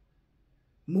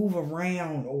move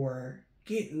around or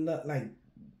get like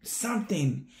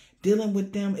something. Dealing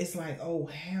with them, it's like, oh,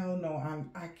 hell no,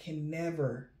 I can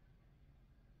never.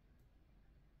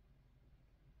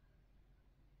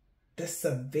 The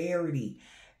severity.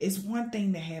 It's one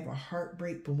thing to have a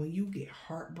heartbreak, but when you get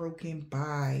heartbroken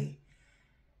by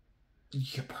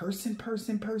your person,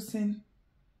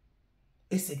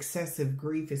 it's excessive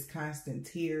grief, it's constant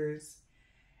tears.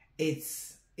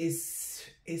 It's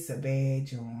a bad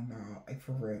job, like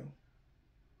for real.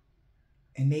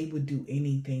 And they would do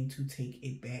anything to take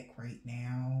it back right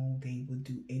now. They would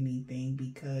do anything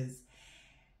because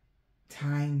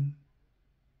time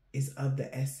is of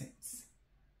the essence.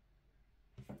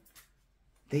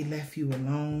 They left you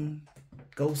alone,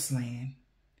 ghostland.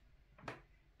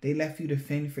 They left you to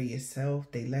fend for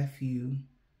yourself. They left you.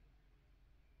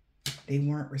 They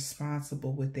weren't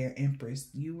responsible with their Empress.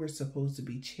 You were supposed to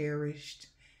be cherished.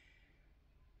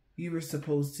 You were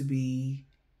supposed to be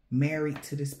married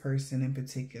to this person in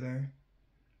particular.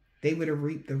 They would have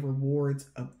reaped the rewards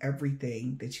of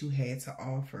everything that you had to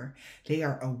offer. They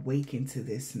are awakened to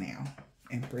this now,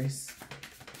 Empress.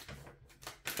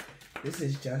 This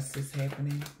is justice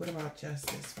happening. What about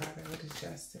justice, Father? What is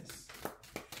justice?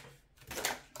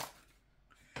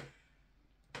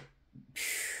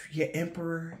 Your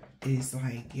Emperor is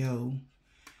like, yo,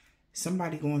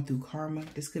 somebody going through karma.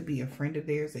 This could be a friend of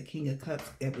theirs, a King of Cups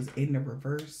that was in the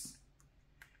reverse.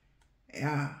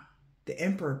 The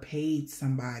Emperor paid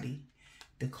somebody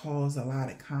to cause a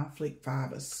lot of conflict.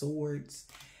 5 of Swords.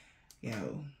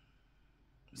 Yo,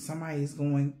 somebody is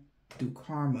going through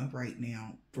karma right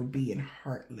now for being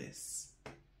heartless.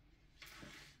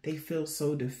 They feel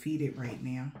so defeated right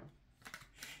now.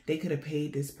 They could have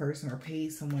paid this person or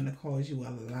paid someone to cause you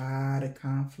a lot of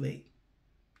conflict.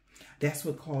 That's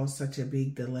what caused such a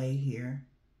big delay here.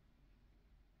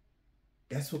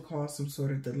 That's what caused some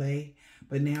sort of delay.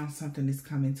 But now something is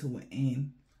coming to an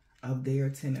end of their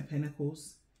 10 of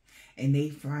Pentacles. And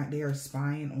they are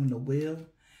spying on the wheel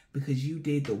because you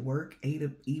did the work.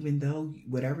 Even though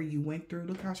whatever you went through,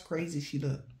 look how crazy she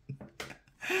looked.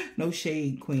 No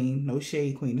shade, Queen. No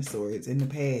shade, Queen of Swords. In the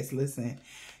past, listen,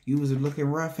 you was looking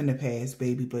rough in the past,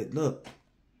 baby. But look,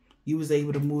 you was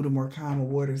able to move to more calmer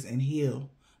waters and heal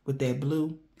with that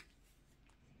blue.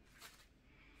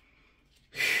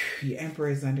 Your Emperor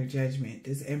is under judgment.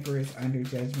 This Emperor is under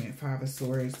judgment. 5 of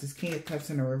Swords. This King of Cups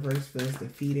in the reverse feels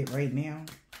defeated right now.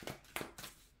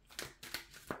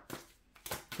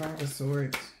 5 of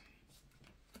Swords.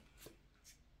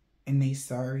 And they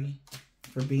sorry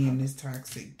for being this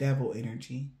toxic devil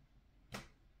energy.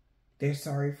 They're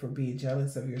sorry for being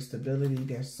jealous of your stability.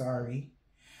 They're sorry.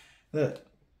 Look,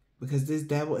 because this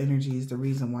devil energy is the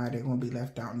reason why they're going to be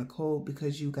left out in the cold,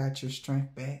 because you got your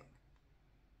strength back.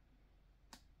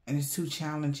 And it's too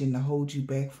challenging to hold you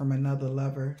back from another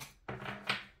lover.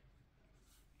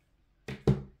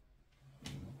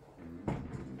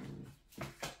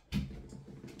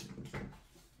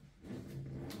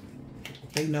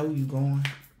 They know you going.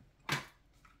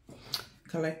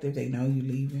 Collective, they know you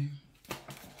leaving.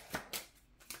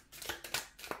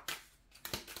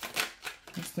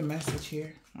 What's the message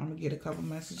here? I'm going to get a couple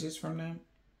messages from them.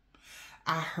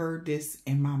 I heard this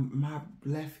and my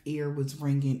left ear was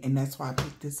ringing, and that's why I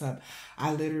picked this up.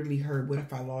 I literally heard, what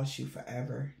if I lost you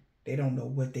forever? They don't know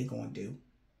what they going to do.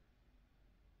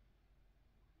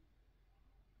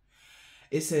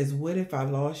 It says, what if I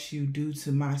lost you due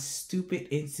to my stupid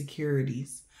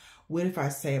insecurities? What if I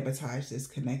sabotage this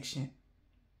connection?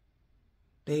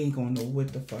 They ain't going to know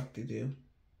what the fuck to do.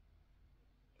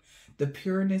 The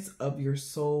pureness of your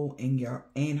soul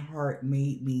and heart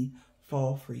made me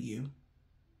fall for you.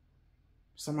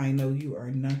 Somebody know you are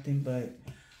nothing but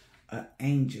an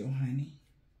angel, honey.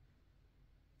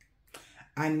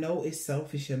 I know it's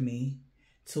selfish of me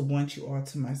to want you all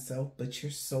to myself, but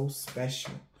you're so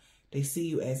special. They see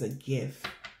you as a gift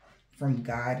from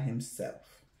God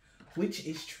himself, which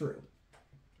is true.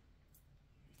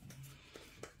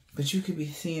 But you could be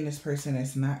seeing this person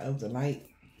that's not of the light.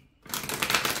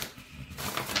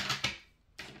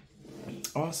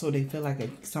 Also, they feel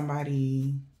like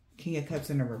somebody, King of Cups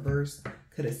in the reverse,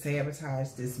 could have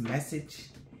sabotaged this message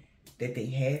that they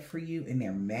had for you, and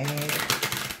they're mad.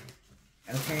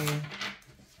 Okay.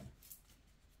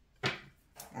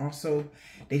 Also,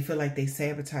 they feel like they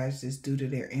sabotaged this due to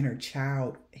their inner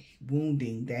child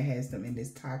wounding that has them in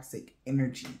this toxic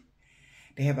energy.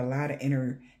 They have a lot of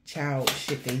inner child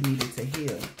shit they needed to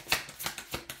heal.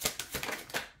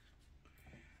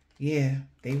 Yeah,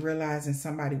 they realizing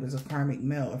somebody was a karmic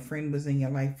male. A friend was in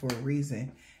your life for a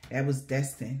reason. That was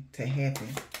destined to happen.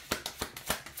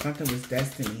 Something was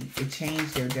destiny. It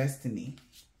changed their destiny.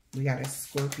 We got a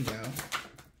Scorpio.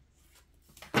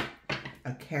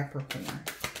 A Capricorn.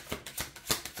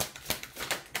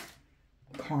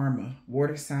 Karma.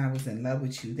 Water sign was in love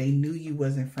with you. They knew you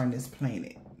wasn't from this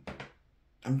planet.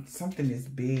 Something is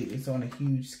big. It's on a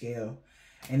huge scale.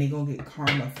 And they're going to get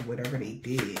karma for whatever they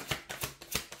did.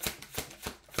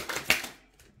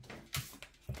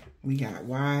 We got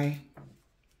Y.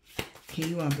 Can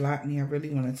you unblock me? I really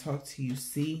want to talk to you.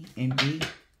 C and B.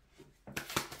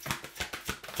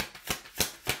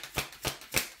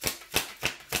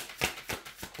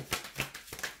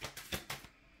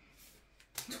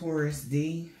 Taurus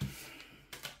D.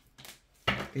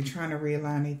 They're trying to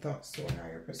realign their thoughts to a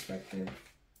higher perspective.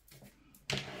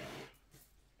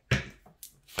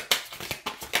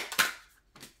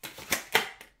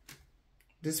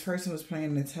 This person was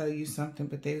planning to tell you something,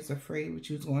 but they was afraid what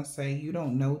you was going to say. You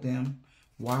don't know them.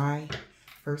 Why?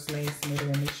 First, last, middle,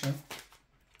 initial.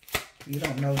 You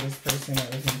don't know this person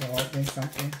that was involved in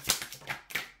something.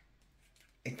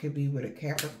 It could be with a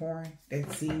Capricorn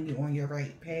that's seeing you on your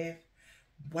right path.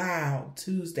 Wow,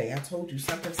 Tuesday. I told you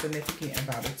something significant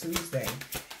about a Tuesday.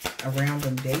 Around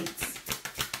them dates.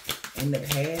 In the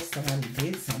past, somebody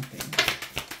did something.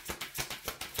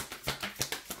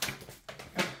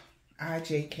 I,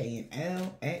 J, K, and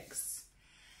L, X.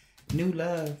 New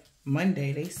love.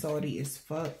 Monday, they salty as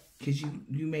fuck because you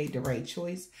made the right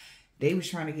choice. They was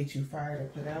trying to get you fired or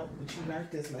put out, but you learned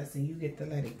this lesson. You get to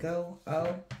let it go.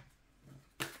 Oh,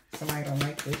 somebody don't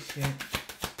like this shit.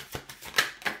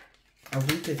 A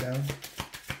week ago.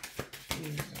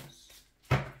 Jesus.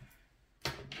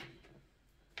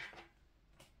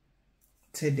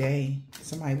 Today,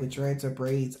 somebody with dreads or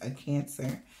braids, a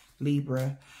Cancer,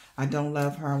 Libra. I don't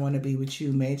love her. I want to be with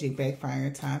you. Magic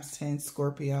backfiring times 10.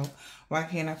 Scorpio. Why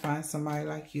can't I find somebody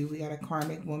like you? We got a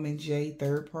karmic woman, J,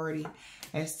 third party,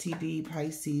 STD,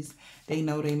 Pisces. They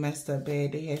know they messed up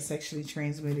bad. They had sexually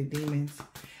transmitted demons.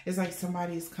 It's like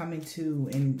somebody's coming to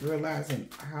and realizing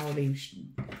how they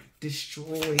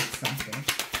destroyed something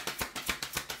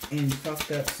and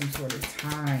fucked up some sort of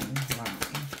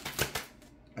timeline.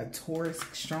 A Taurus,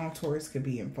 strong Taurus could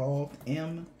be involved.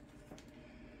 M.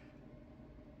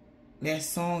 That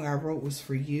song I wrote was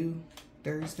for you.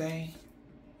 Thursday.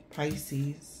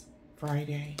 Pisces.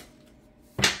 Friday.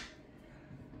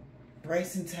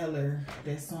 Bryson Tiller.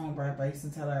 That song by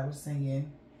Bryson Tiller I was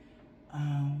singing.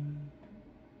 I'm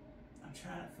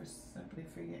trying to simply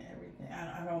forget everything.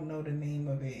 I don't know the name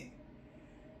of it.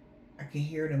 I can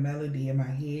hear the melody in my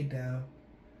head though.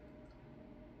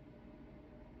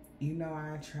 You know,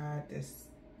 I tried this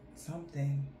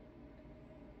something.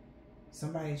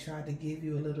 Somebody tried to give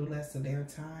you a little less of their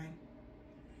time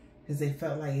because they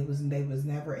felt like they was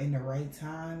never in the right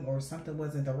time, or something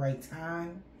wasn't the right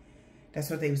time. That's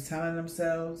what they was telling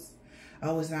themselves.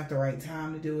 Oh, it's not the right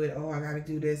time to do it. Oh, I got to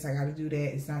do this. I got to do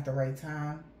that. It's not the right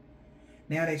time.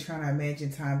 Now they're trying to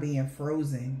imagine time being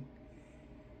frozen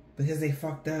because they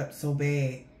fucked up so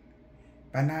bad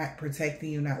by not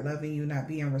protecting you, not loving you, not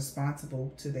being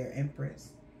responsible to their empress.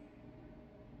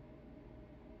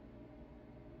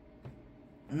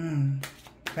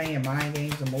 Playing mind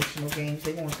games, emotional games.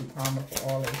 They going through karma for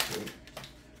all that shit.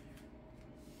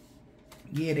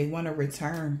 Yeah, they want to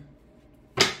return.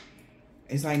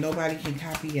 It's like nobody can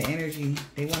copy your energy.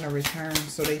 They want to return.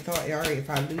 So they thought, all right, if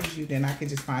I lose you, then I could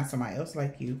just find somebody else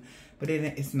like you. But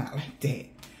it's not like that.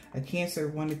 A Cancer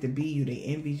wanted to be you. They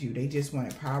envied you. They just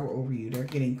wanted power over you. They're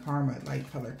getting karma, light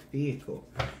colored vehicle.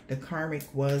 The karmic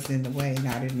was in the way,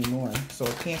 not anymore. So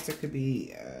a Cancer could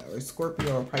be or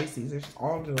Scorpio or Pisces. There's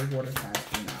all of those water signs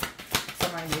coming out.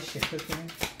 Somebody miss shit cooking.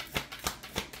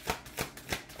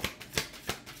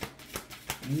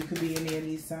 You could be any of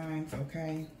these signs,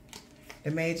 okay?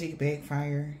 The magic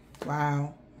backfire.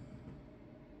 Wow.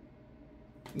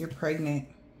 You're pregnant.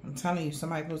 I'm telling you,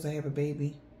 somebody's supposed to have a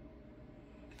baby.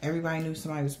 Everybody knew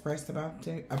somebody was pressed about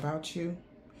you.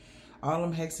 All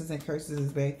them hexes and curses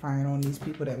is backfiring on these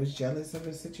people that was jealous of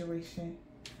a situation.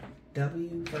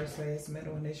 W, first, last,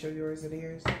 middle, initial, yours or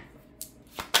theirs.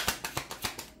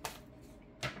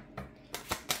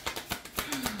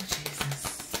 Oh,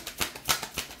 Jesus.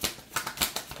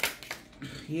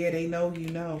 Yeah, they know you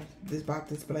know this about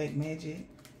this black magic.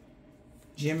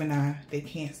 Gemini, they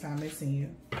can't stop missing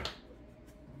you.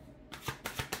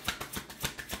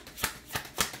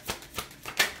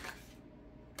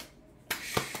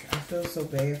 I feel so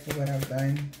bad for what I've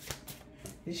done.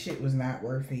 This shit was not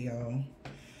worth it, y'all.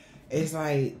 It's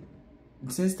like,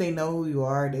 since they know who you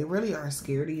are, they really are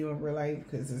scared of you in real life.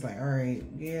 Because it's like, all right,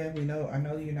 yeah, we know. I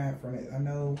know you're not from it. I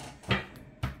know.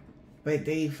 But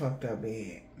they fucked up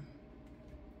bad.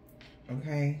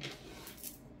 Okay?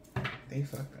 They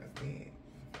fucked up bad.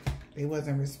 They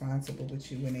wasn't responsible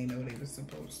with you when they know they were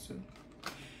supposed to.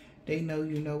 They know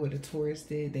you know what a Taurus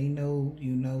did. They know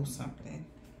you know something.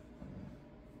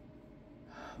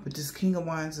 But this King of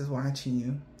Wands is watching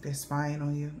you. They're spying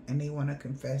on you. And they want to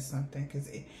confess something because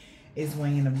it's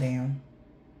weighing them down.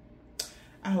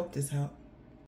 I hope this helped.